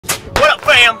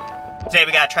Bam! Today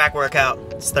we got a track workout.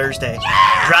 It's Thursday.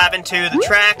 Yeah! Driving to the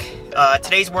track.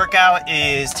 Today's workout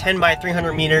is 10 by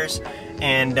 300 meters,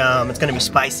 and it's gonna be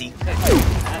spicy.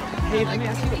 Hey, let me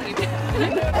ask you.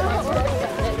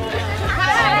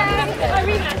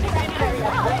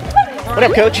 What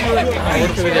up, coach?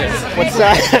 What's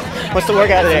the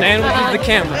workout today? Man with the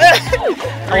camera.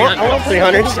 I want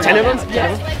 300s. 10 of them?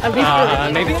 Yeah.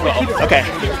 Maybe 12. Okay.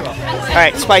 All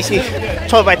right, spicy.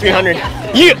 12 by 300.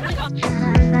 Yeah!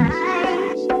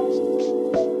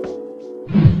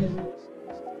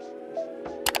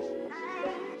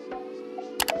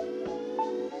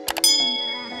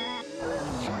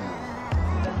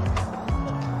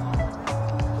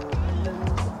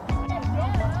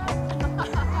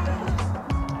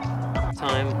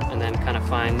 Time, and then kind of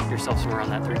find yourself somewhere around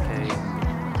that 3K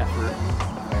effort.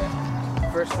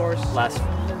 First fours.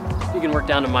 You can work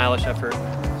down to mileage effort.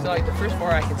 So like the first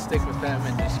four I can stick with them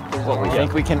and just cruise What, we along.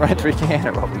 think we can run 3K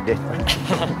or what we did? Are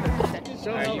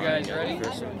you guys ready? I'll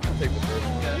take the first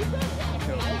one.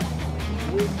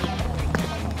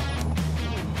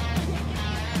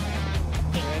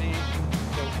 Ready?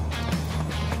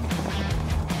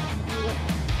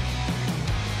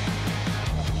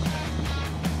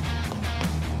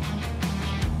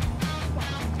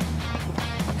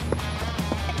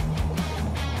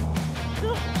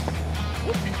 Go.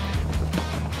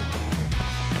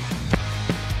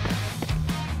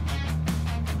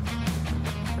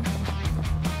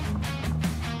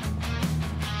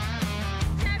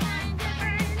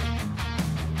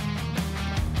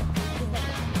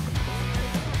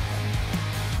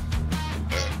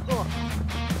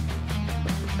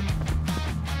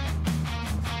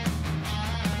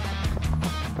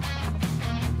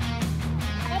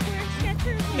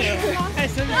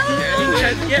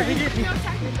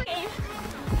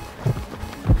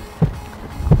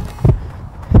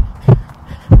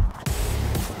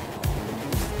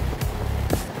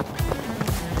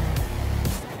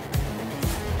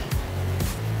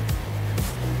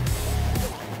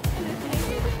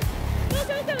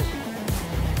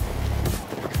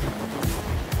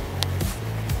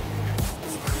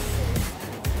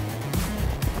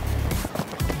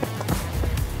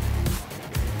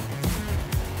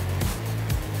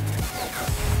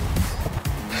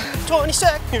 20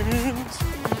 seconds.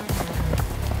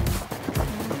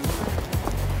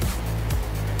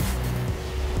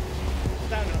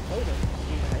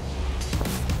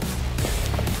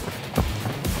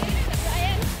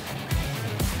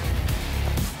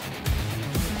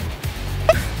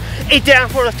 Eight down,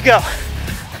 4 left to go.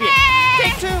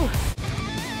 Take 2.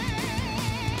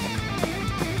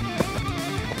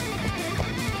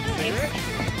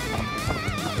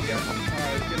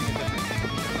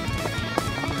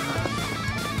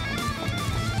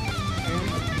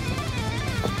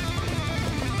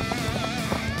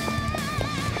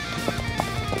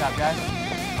 Good job, guys.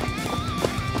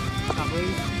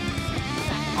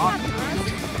 Awesome.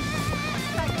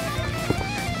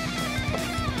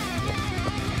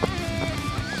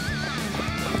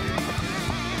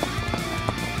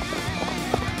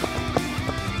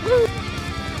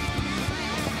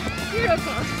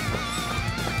 Beautiful.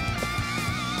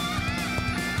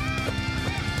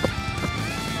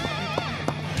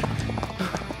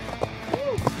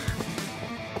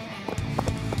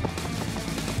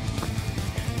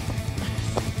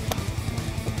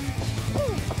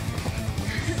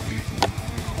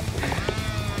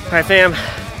 Alright fam,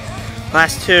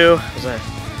 last two, I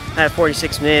had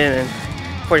 46 mid and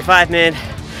 45 mid.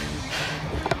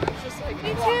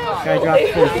 Guy dropped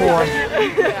 44.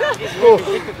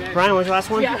 Brian, what was your last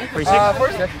one?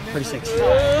 46? 46.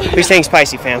 Who's saying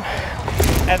spicy, fam?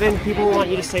 Evan, people want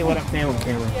you to say what up fam on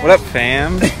camera. What up,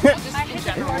 fam?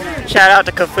 Shout out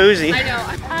to Kafuzi. I know.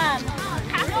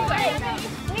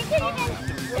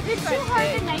 If it's too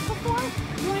hard the night before,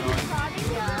 you want to just prodding?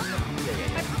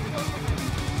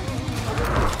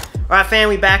 Alright fam,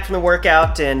 we back from the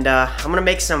workout, and I'm gonna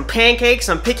make some pancakes,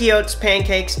 some Picky Oats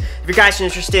pancakes. If you guys are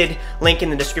interested, link in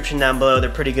the description down below. They're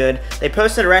pretty good. They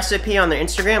posted a recipe on their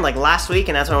Instagram like last week,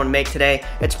 and that's what I want to make today.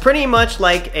 It's pretty much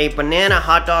like a banana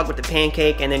hot dog with the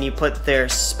pancake, and then you put their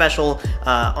special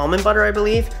almond butter, I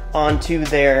believe, onto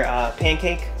their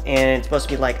pancake, and it's supposed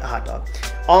to be like a hot dog.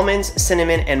 Almonds,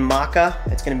 cinnamon, and maca.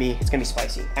 It's gonna be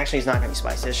spicy. Actually, it's not gonna be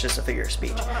spicy. It's just a figure of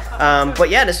speech. But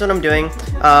yeah, this is what I'm doing.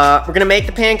 We're gonna make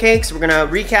the pancakes. We're gonna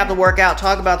recap the workout,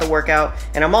 talk about the workout,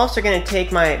 and I'm also gonna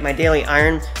take my daily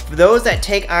iron. For those that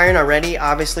take iron already,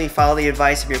 obviously follow the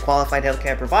advice of your qualified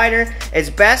healthcare provider. It's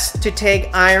best to take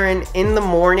iron in the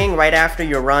morning, right after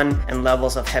your run, and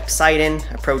levels of hepcidin,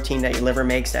 a protein that your liver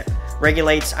makes that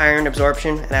regulates iron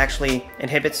absorption and actually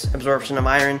inhibits absorption of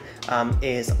iron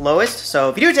is lowest. So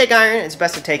if you do take iron, it's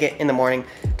best to take it in the morning.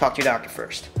 Talk to your doctor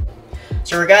first.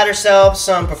 So we got ourselves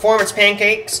some performance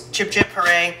pancakes, chip chip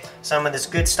hooray, some of this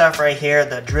good stuff right here,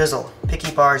 the drizzle,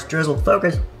 Picky Bars drizzle,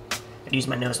 focus. I'd use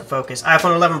my nose to focus.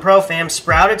 iPhone 11 Pro fam,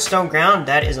 sprouted stone ground,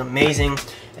 that is amazing.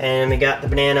 And we got the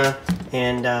banana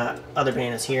and other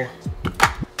bananas here.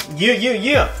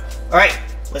 Yeah. All right,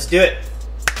 let's do it.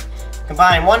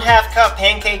 Combine 1/2 cup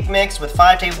pancake mix with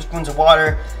 5 tablespoons of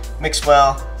water. Mix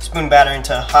well, spoon batter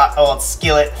into a hot oiled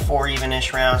skillet, 4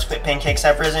 even-ish rounds. Split pancakes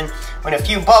have risen when a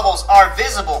few bubbles are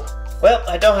visible. Well,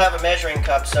 I don't have a measuring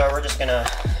cup, so we're just gonna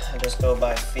go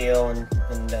by feel and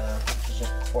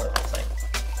just pour the whole thing.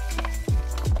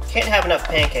 Can't have enough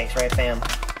pancakes, right, fam?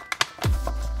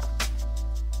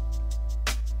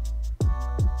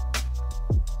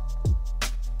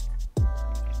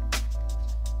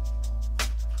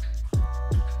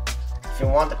 If you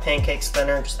want the pancakes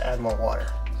thinner, just add more water.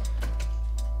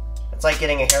 It's like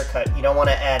getting a haircut. You don't want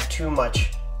to add too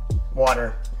much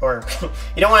water, or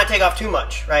you don't want to take off too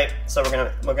much, right? So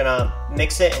we're gonna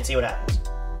mix it and see what happens.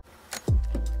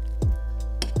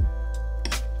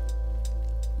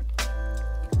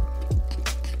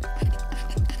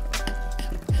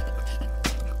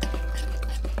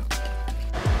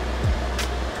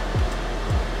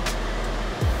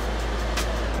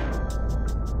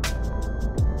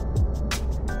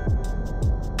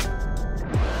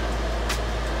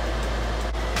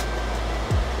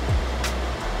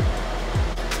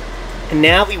 And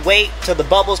now we wait till the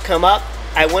bubbles come up.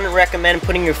 I wouldn't recommend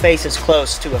putting your face as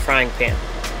close to a frying pan.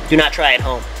 Do not try at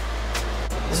home.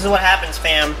 This is what happens,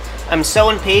 fam. I'm so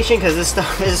impatient because this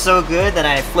stuff is so good that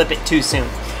I flip it too soon.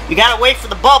 You gotta wait for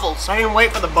the bubbles. I didn't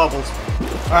wait for the bubbles.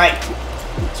 All right,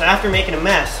 so after making a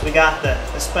mess, we got the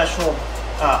special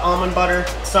almond butter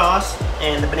sauce,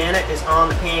 and the banana is on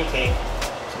the pancake.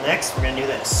 So next, we're gonna do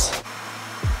this.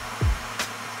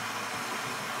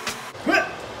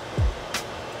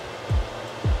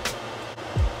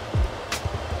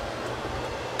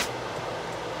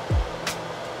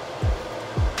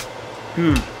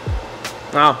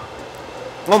 Wow.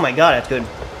 Oh my god, that's good.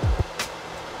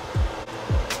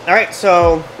 Alright,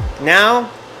 so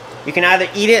now you can either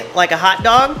eat it like a hot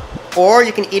dog, or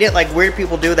you can eat it like weird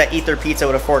people do that eat their pizza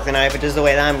with a fork and knife, which is the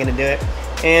way that I'm gonna do it.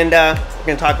 And we're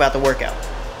gonna talk about the workout.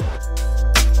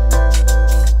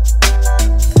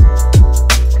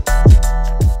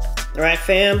 Alright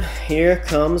fam, here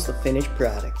comes the finished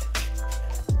product.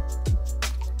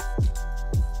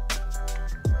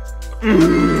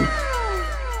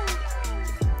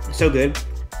 So good.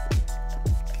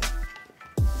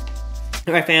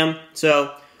 Alright fam,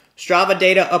 so Strava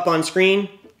data up on screen.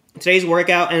 Today's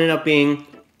workout ended up being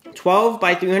 12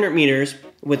 by 300 meters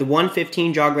with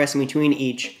 115 jog rest in between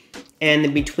each.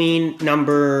 And between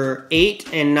number 8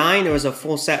 and 9, there was a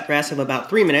full set rest of about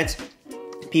 3 minutes.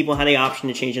 People had the option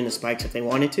to change in the spikes if they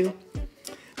wanted to.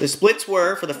 The splits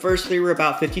were, for the first 3 were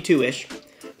about 52-ish.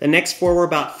 The next 4 were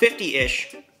about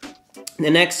 50-ish. The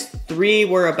next 3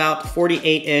 were about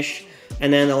 48-ish,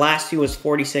 and then the last 2 was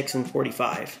 46 and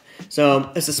 45. So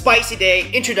it's a spicy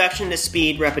day, introduction to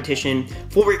speed, repetition,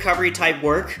 full recovery type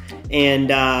work, and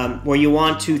where you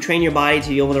want to train your body to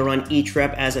be able to run each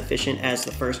rep as efficient as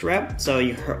the first rep. So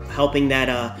you're helping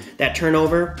that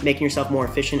turnover, making yourself more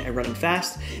efficient at running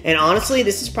fast. And honestly,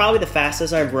 this is probably the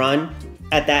fastest I've run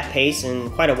at that pace in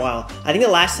quite a while. I think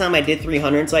the last time I did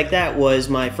 300s like that was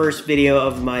my first video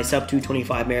of my sub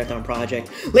 225 marathon project.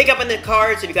 Link up in the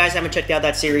cards if you guys haven't checked out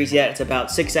that series yet. It's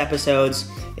about 6 episodes.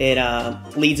 It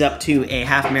leads up to a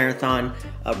half marathon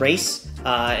race,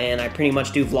 and I pretty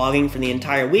much do vlogging for the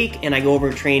entire week, and I go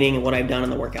over training and what I've done in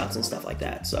the workouts and stuff like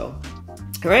that. So,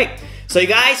 all right. So you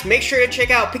guys, make sure to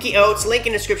check out Picky Oats. Link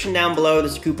in the description down below.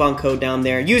 There's a coupon code down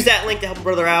there. Use that link to help a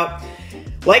brother out.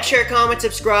 Like, share, comment,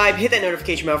 subscribe, hit that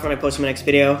notification bell for when I post my next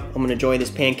video. I'm gonna enjoy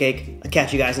this pancake. I'll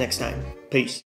catch you guys next time. Peace.